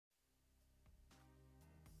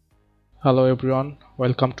Hello everyone,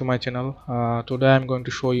 welcome to my channel. Today I'm going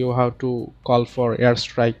to show you how to call for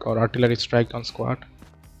airstrike or artillery strike on squad.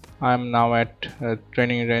 I'm now at a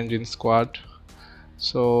training range in squad,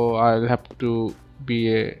 so I'll have to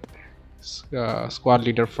be a squad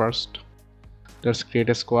leader first. Let's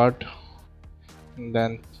create a squad and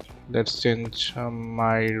then let's change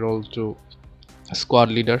my role to squad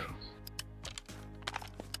leader.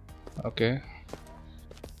 Okay,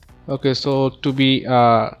 so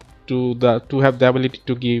to have the ability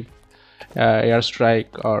to give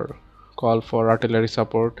airstrike or call for artillery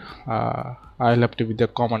support, I'll have to be the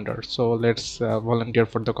commander. So let's volunteer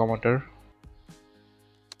for the commander.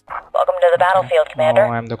 Welcome to the battlefield, Commander.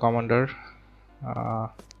 Now I'm the commander.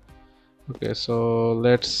 Okay, so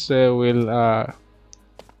let's say we'll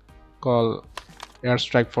call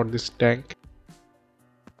airstrike for this tank.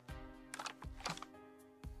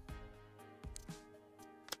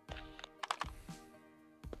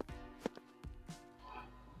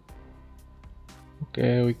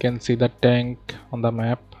 Okay, we can see the tank on the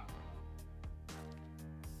map.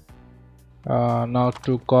 Now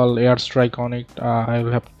to call airstrike on it, I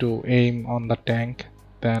will have to aim on the tank,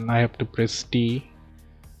 then I have to press T,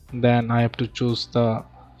 then I have to choose the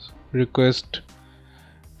request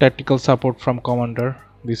tactical support from commander,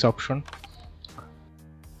 this option.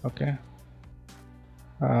 Okay,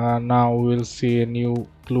 now we'll see a new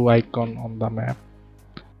blue icon on the map.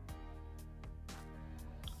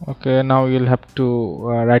 Okay, now you'll have to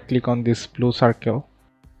right click on this blue circle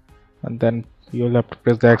and then you'll have to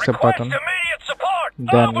press the accept button.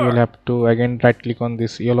 Then you will have to again right click on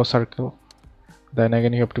this yellow circle, then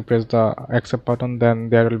again you have to press the accept button. Then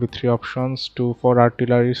there will be three options, two for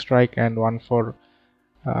artillery strike and one for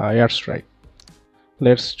airstrike.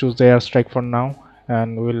 Let's choose the airstrike for now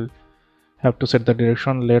and we'll have to set the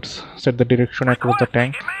direction. Let's set the direction across the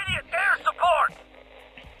tank.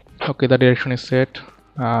 Okay, the direction is set,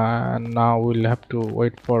 and now we'll have to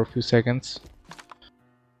wait for a few seconds.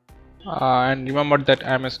 And remember that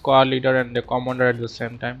I'm a squad leader and a commander at the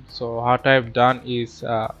same time. So what I've done is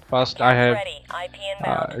first I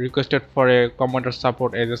have requested for a commander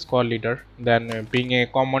support as a squad leader. Then being a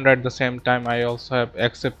commander at the same time, I also have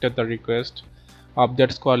accepted the request of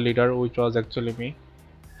that squad leader, which was actually me.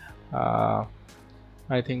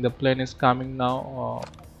 I think the plane is coming now.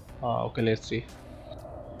 Okay, let's see.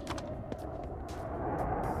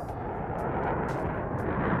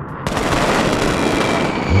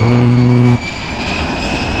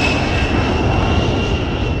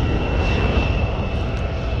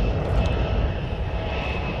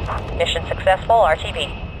 Mission successful, RTB.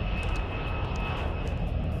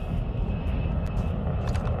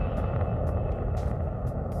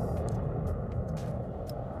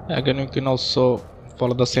 Again, you can also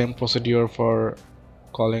follow the same procedure for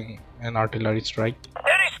calling an artillery strike.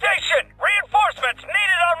 Any station! Reinforcements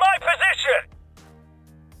needed on my position!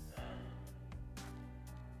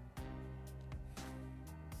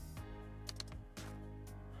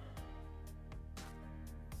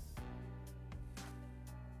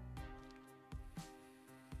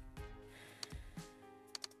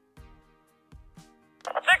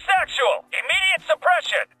 Six actual! Immediate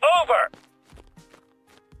suppression! Over!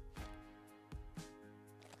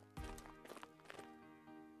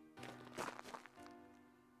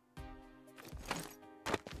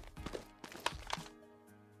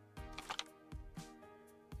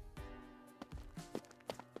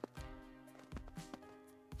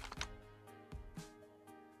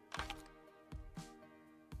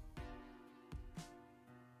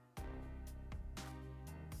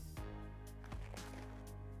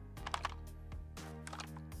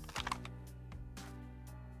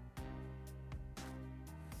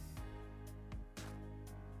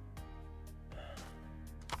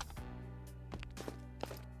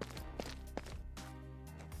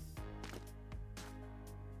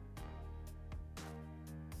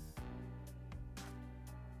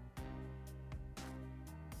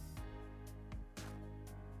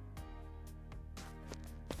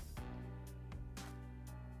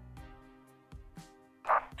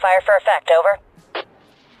 Fire for effect, over.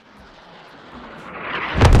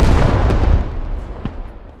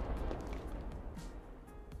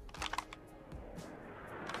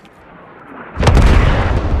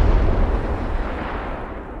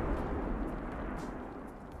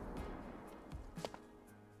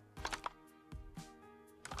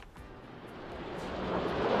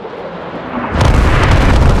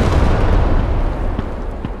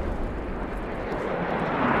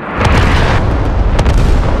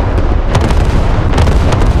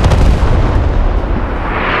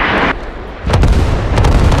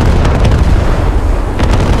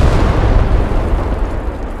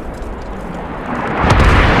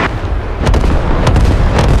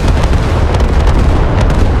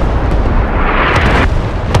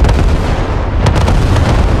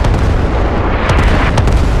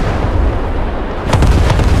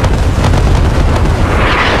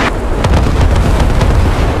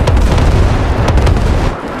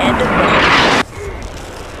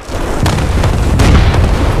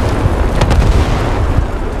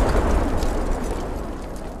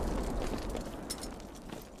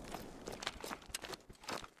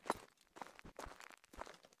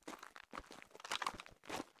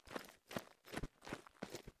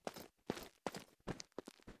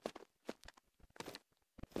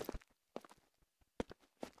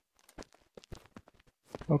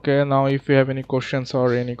 Okay, now if you have any questions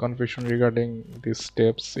or any confusion regarding these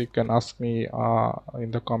steps, you can ask me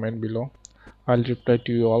in the comment below. I'll reply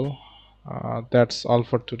to you all. That's all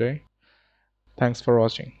for today. Thanks for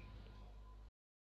watching.